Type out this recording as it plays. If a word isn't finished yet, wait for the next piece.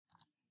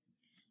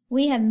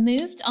We have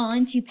moved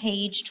on to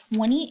page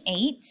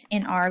 28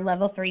 in our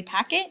level 3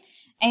 packet,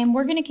 and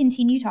we're going to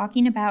continue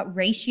talking about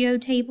ratio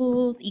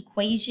tables,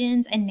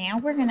 equations, and now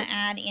we're going to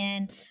add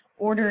in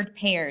ordered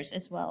pairs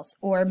as well,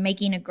 or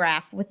making a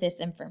graph with this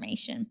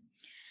information.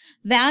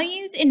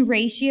 Values in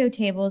ratio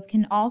tables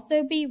can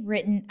also be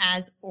written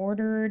as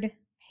ordered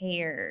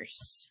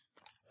pairs.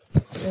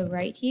 So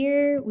right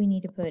here, we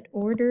need to put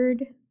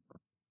ordered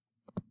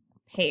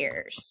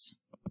pairs.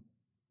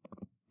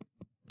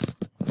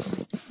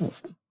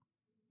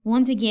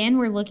 Once again,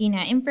 we're looking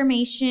at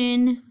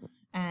information.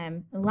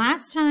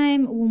 Last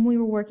time when we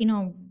were working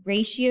on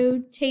ratio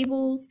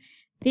tables,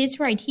 this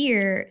right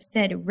here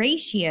said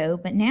ratio,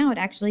 but now it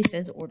actually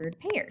says ordered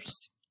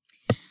pairs.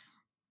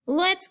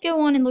 Let's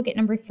go on and look at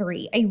number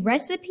 3. A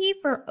recipe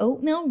for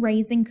oatmeal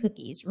raisin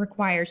cookies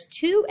requires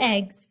 2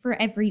 eggs for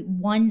every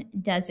 1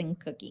 dozen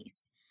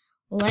cookies.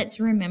 Let's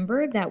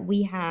remember that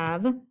we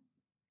have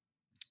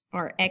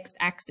our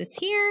x-axis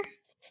here,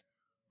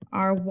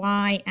 our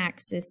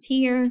y-axis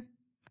here,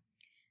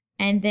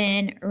 and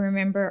then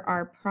remember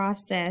our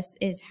process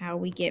is how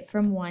we get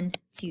from one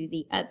to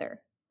the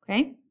other,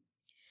 okay?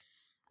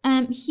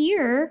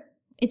 Here,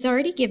 it's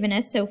already given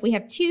us, so if we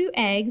have 2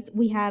 eggs,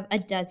 we have a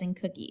dozen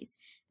cookies.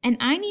 And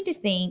I need to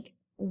think,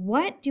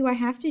 what do I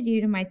have to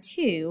do to my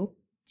 2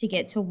 to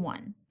get to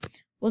 1?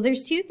 Well,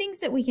 there's 2 things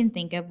that we can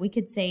think of. We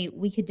could say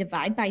we could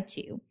divide by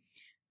 2.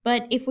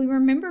 But if we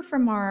remember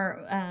from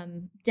our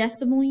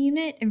decimal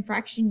unit and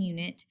fraction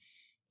unit,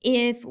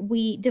 if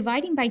we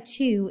dividing by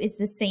 2 is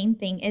the same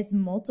thing as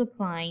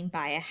multiplying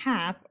by a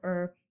half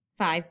or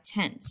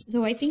 5/10.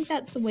 So I think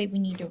that's the way we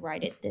need to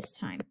write it this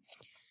time.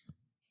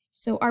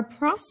 So our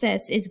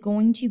process is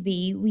going to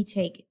be we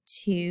take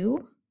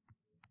 2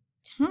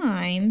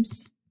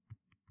 times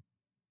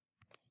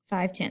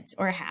 5/10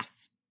 or a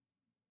half.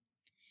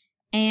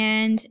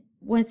 And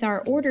with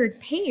our ordered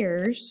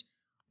pairs,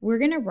 we're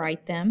going to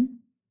write them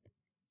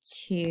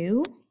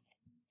 2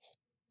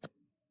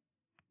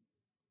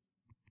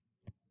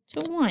 to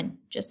 1,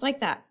 just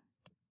like that.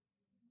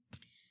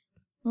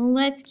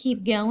 Let's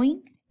keep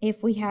going.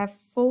 If we have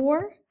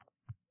 4,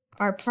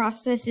 our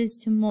process is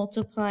to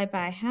multiply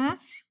by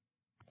half,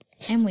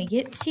 and we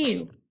get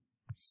 2.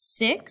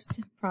 6,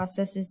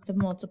 process is to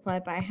multiply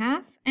by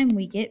half, and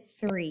we get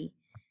 3.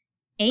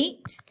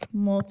 8,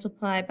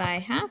 multiply by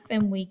half,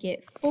 and we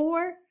get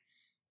 4.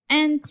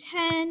 And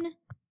 10,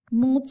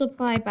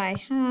 multiply by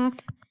half,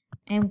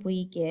 and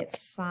we get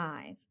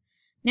 5.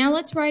 Now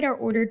let's write our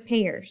ordered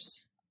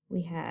pairs.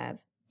 We have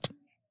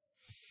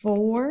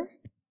 4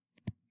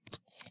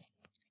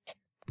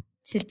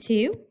 to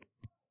 2.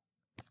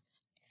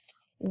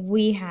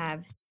 We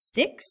have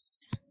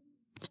 6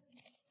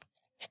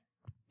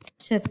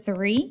 to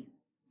 3.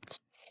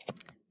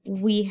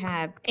 We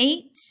have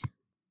 8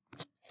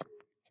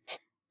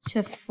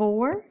 to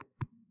 4.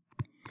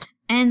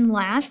 And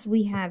last,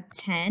 we have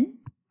 10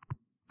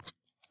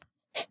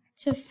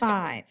 to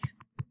 5.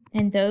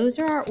 And those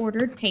are our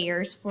ordered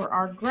pairs for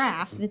our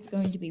graph that's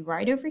going to be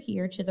right over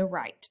here to the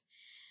right.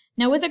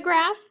 Now with a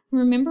graph,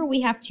 remember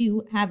we have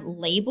to have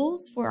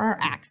labels for our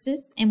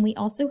axis, and we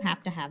also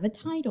have to have a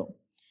title.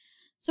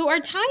 So our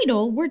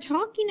title, we're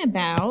talking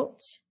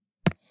about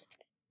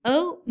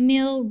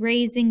oatmeal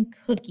raisin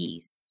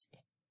cookies.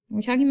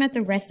 We're talking about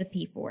the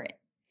recipe for it.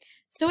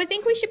 So I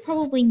think we should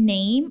probably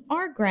name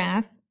our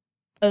graph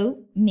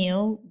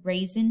oatmeal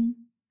raisin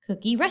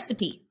cookie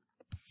recipe.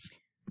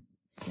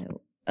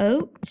 So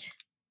oatmeal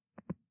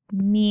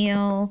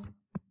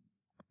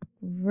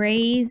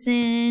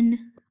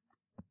raisin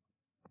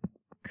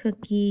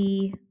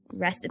cookie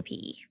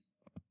recipe,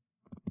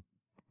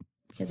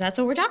 because that's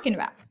what we're talking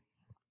about.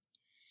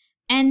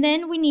 And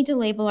then we need to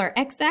label our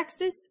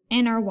x-axis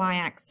and our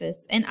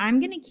y-axis, and I'm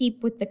going to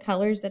keep with the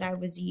colors that I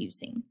was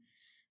using.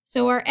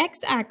 So our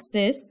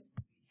x-axis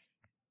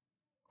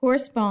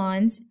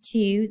corresponds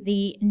to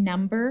the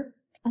number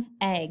of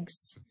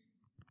eggs.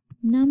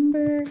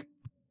 Number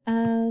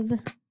of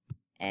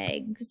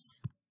eggs.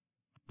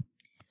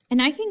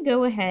 And I can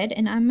go ahead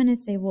and I'm going to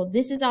say, well,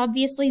 this is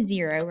obviously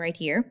 0 right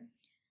here.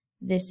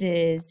 This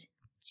is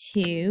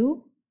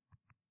 2,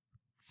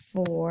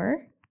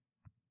 4,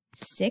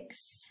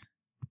 6,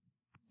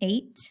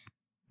 8,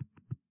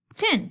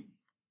 10.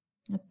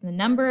 That's the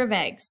number of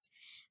eggs.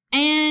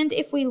 And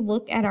if we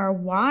look at our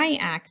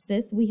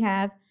y-axis, we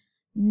have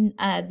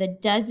the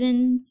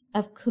dozens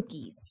of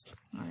cookies.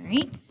 All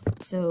right.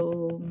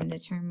 So I'm going to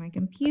turn my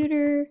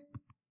computer.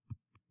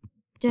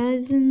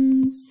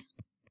 Dozens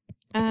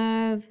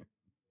of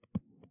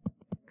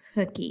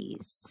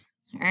cookies.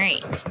 All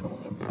right.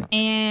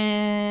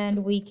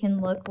 And we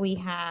can look, we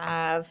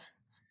have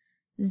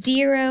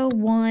 0,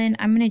 1.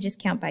 I'm going to just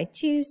count by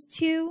 2s.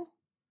 2,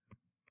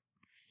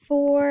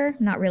 4.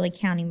 Not really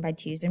counting by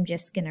 2s. I'm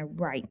just going to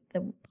write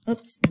the,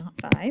 oops, not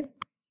 5.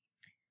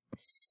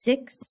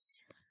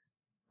 6,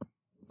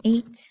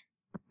 8,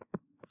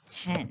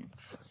 10.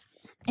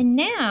 And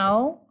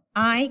now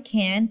I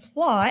can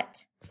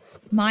plot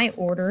my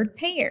ordered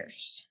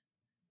pairs.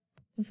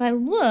 If I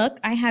look,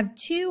 I have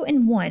 2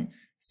 and 1.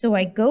 So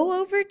I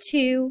go over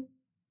 2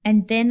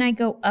 and then I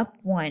go up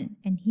 1.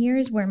 And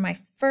here's where my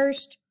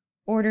first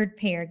ordered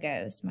pair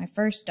goes, my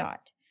first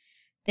dot.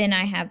 Then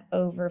I have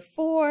over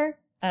 4,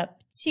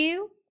 up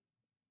 2,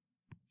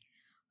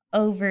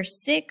 over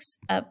 6,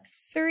 up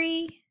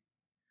 3,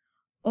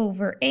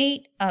 over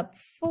 8, up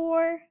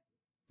 4,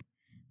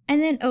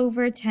 and then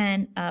over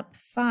 10, up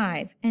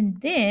 5. And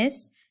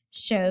this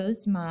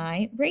shows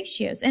my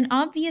ratios. And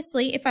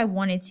obviously, if I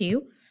wanted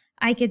to,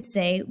 I could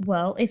say,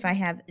 well, if I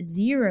have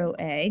 0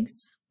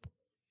 eggs,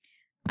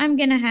 I'm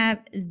going to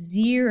have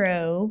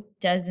 0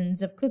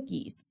 dozens of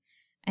cookies.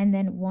 And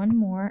then 1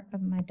 more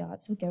of my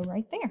dots would go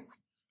right there.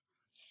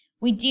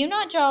 We do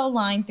not draw a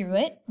line through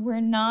it. We're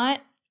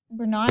not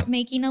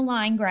making a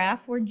line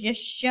graph. We're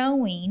just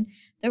showing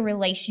the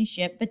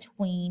relationship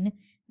between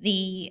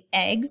the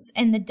eggs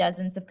and the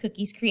dozens of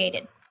cookies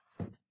created.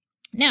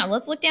 Now,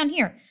 let's look down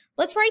here.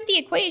 Let's write the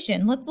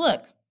equation. Let's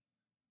look.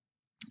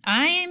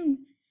 I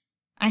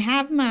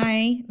have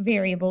my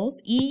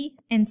variables, E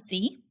and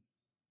C.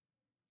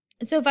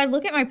 So if I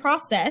look at my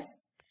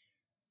process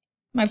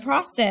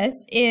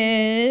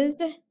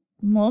is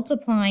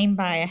multiplying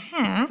by a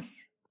half.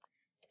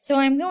 So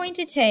I'm going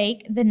to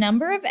take the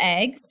number of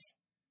eggs.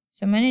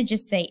 So I'm going to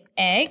just say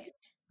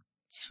eggs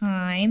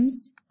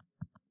times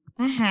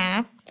a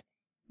half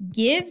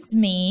gives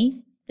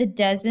me the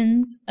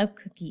dozens of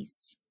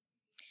cookies.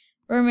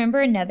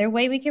 Remember another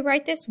way we could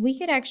write this? We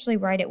could actually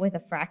write it with a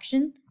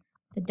fraction.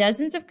 The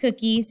dozens of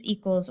cookies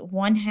equals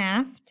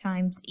 1/2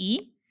 times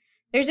E.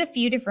 There's a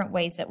few different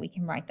ways that we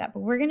can write that,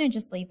 but we're going to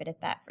just leave it at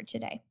that for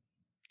today.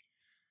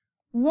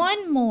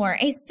 One more.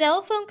 A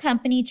cell phone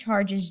company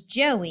charges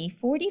Joey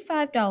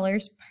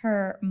 $45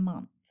 per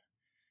month.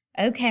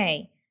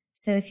 Okay,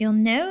 so if you'll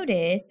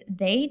notice,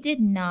 they did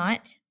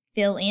not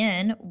fill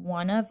in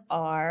one of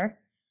our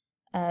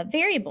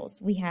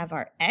variables. We have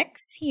our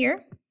X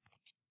here,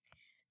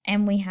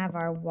 and we have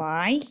our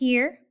Y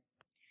here.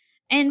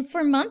 And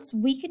for months,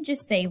 we can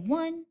just say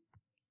 1.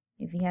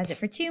 If he has it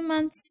for 2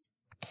 months,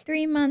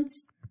 3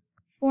 months,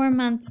 4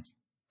 months,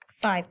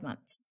 5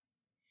 months.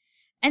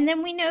 And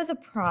then we know the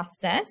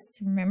process.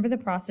 Remember, the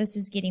process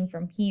is getting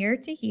from here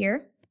to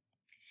here.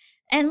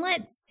 And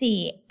let's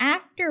see,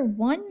 after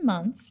 1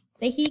 month,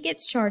 he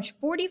gets charged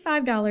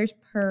 $45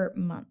 per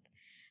month.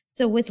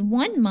 So with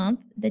 1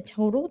 month, the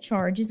total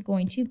charge is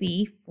going to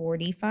be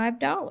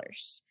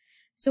 $45.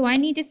 So I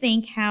need to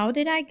think, how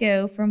did I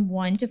go from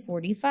 1 to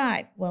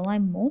 45? Well, I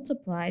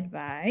multiplied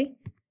by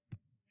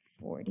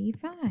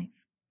 45.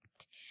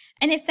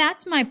 And if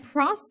that's my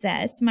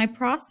process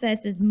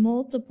is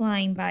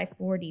multiplying by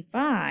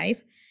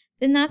 45,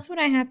 then that's what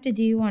I have to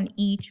do on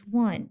each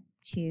one.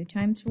 2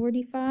 times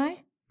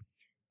 45,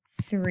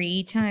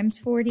 3 times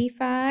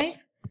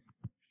 45,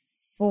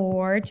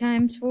 4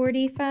 times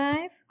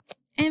 45,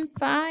 and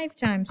 5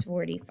 times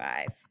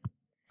 45.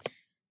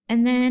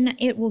 And then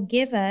it will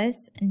give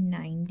us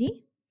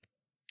 90,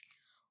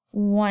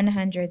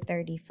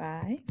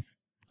 135,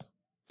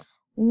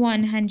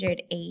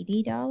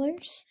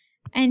 $180,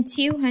 and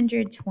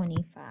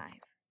 $225.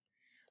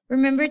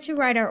 Remember to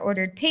write our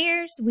ordered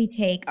pairs. We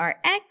take our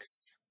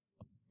X,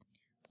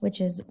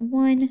 which is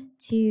 1,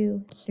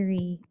 2,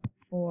 3,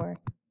 4,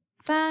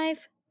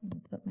 5.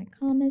 Put my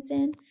commas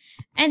in.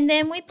 And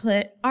then we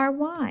put our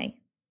Y.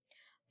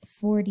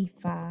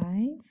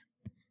 45,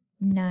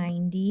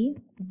 90,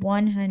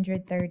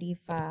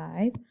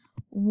 135,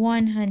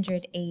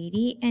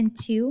 180, and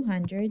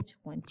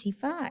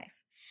 225.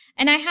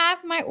 And I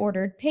have my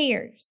ordered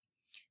pairs.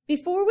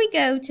 Before we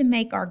go to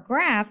make our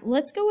graph,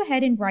 let's go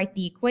ahead and write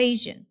the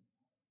equation.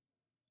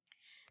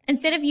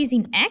 Instead of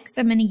using X,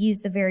 I'm going to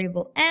use the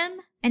variable M,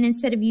 and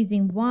instead of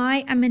using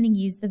Y, I'm going to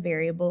use the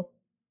variable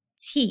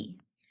T.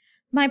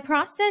 My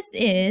process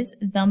is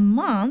the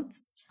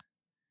months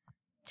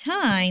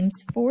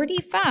times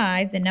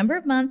 45, the number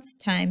of months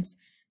times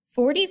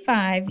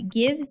 45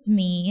 gives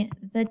me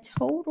the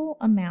total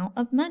amount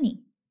of money.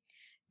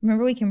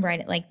 Remember, we can write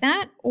it like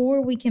that, or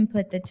we can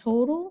put the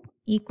total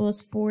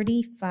equals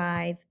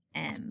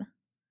 45M.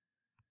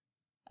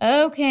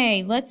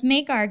 Okay, let's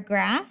make our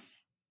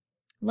graph.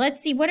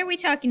 Let's see, what are we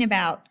talking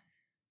about?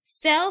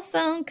 Cell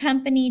phone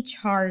company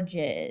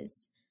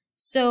charges.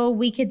 So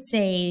we could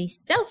say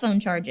cell phone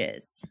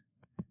charges.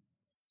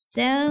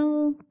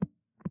 Cell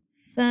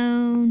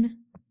phone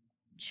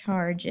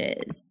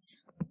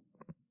charges.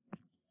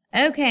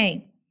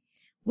 Okay,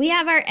 we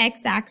have our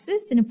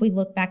x-axis, and if we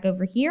look back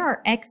over here,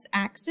 our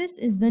x-axis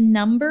is the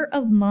number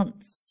of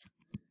months.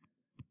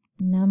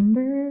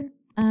 Number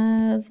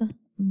of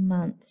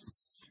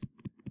months.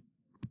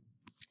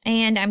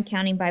 And I'm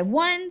counting by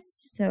ones,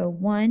 so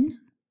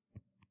 1,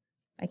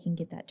 I can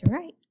get that to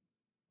right.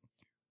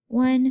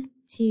 1,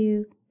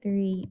 2,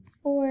 3,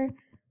 4,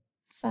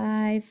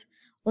 5.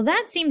 Well,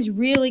 that seems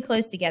really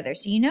close together.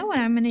 So you know what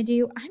I'm going to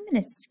do? I'm going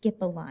to skip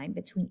a line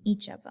between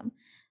each of them.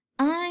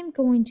 I'm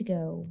going to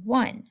go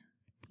 1,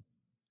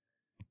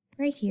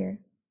 right here,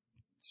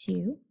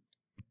 2,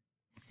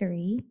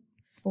 3,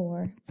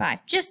 4,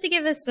 5, just to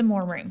give us some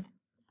more room.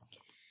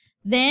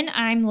 Then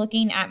I'm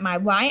looking at my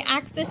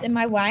y-axis, and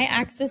my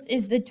y-axis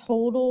is the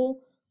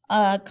total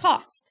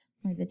cost,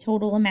 or the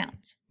total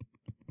amount.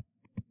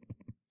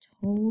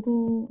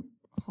 Total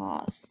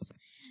cost.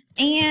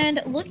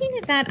 And looking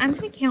at that, I'm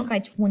going to count by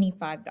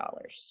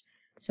 $25.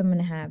 So I'm going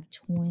to have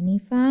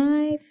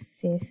 25,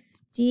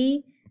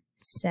 50,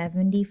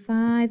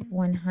 75,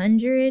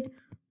 100,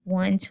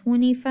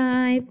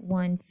 125,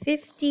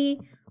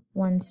 150,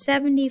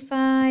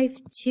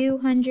 175,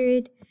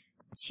 200,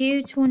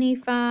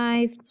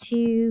 225,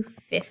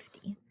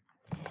 250.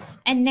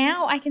 And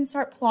now I can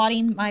start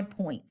plotting my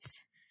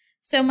points.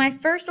 So my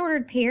first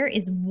ordered pair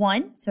is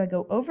 1, so I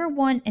go over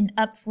 1 and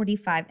up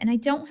 45. And I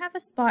don't have a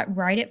spot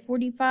right at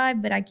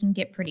 45, but I can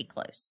get pretty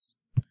close.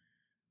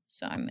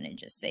 So I'm going to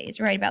just say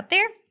it's right about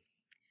there.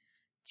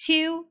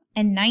 2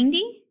 and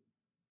 90.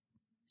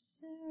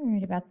 So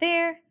right about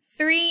there.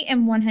 3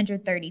 and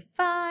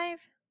 135.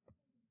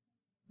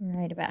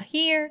 Right about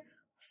here.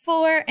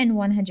 4 and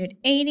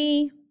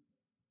 180.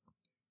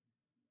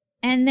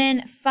 And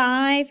then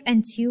 5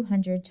 and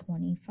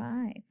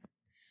 225.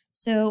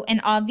 So, and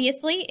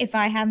obviously, if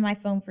I have my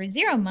phone for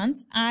 0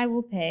 months, I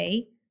will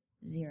pay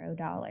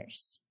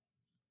 $0.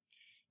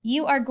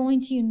 You are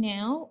going to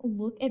now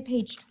look at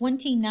page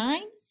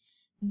 29.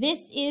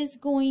 This is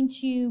going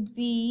to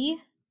be,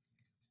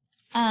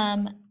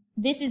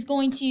 this is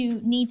going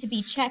to need to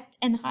be checked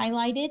and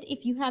highlighted.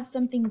 If you have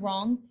something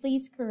wrong,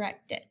 please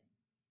correct it.